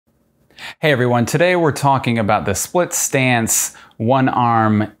Hey everyone, today we're talking about the split stance one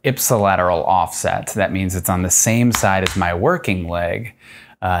arm ipsilateral offset. That means it's on the same side as my working leg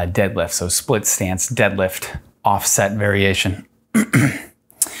deadlift. So split stance deadlift offset variation.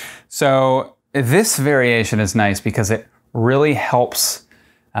 So this variation is nice because it really helps.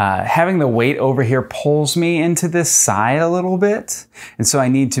 Having the weight over here pulls me into this side a little bit. And so I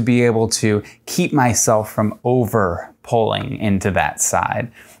need to be able to keep myself from over pulling into that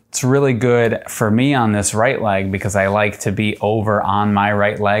side. It's really good for me on this right leg because I like to be over on my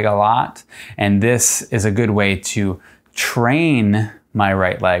right leg a lot. And this is a good way to train my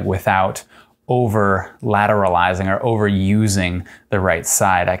right leg without over lateralizing or overusing the right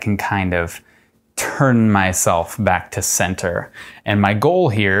side. I can kind of turn myself back to center. And my goal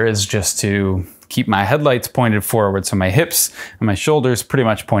here is just to keep my headlights pointed forward. So my hips and my shoulders pretty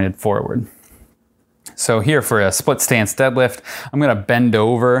much pointed forward. So here for a split stance deadlift, I'm gonna bend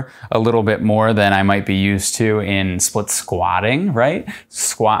over a little bit more than I might be used to in split squatting, right?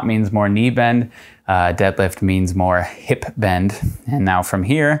 Squat means more knee bend, deadlift means more hip bend. And now from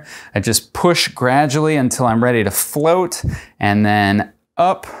here, I just push gradually until I'm ready to float and then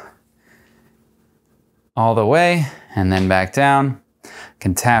up all the way and then back down. I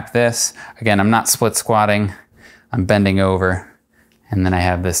can tap this. Again, I'm not split squatting, I'm bending over and then I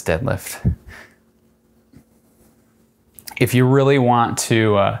have this deadlift. If you really want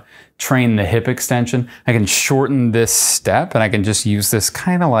to train the hip extension, I can shorten this step and I can just use this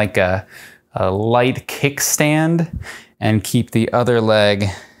kind of like a light kickstand and keep the other leg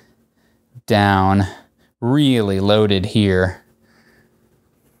down, really loaded here.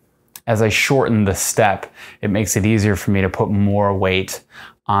 As I shorten the step, it makes it easier for me to put more weight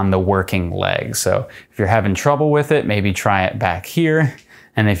on the working leg. So if you're having trouble with it, maybe try it back here.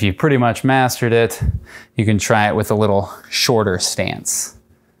 And if you pretty much mastered it, you can try it with a little shorter stance.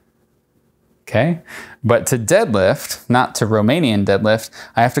 Okay? But to deadlift, not to Romanian deadlift,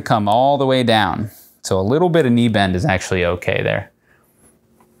 I have to come all the way down. So a little bit of knee bend is actually okay there.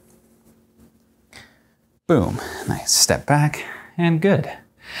 Boom. Nice step back and good.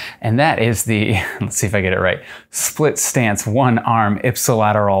 And that is the, let's see if I get it right, split stance one arm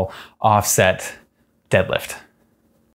ipsilateral offset deadlift.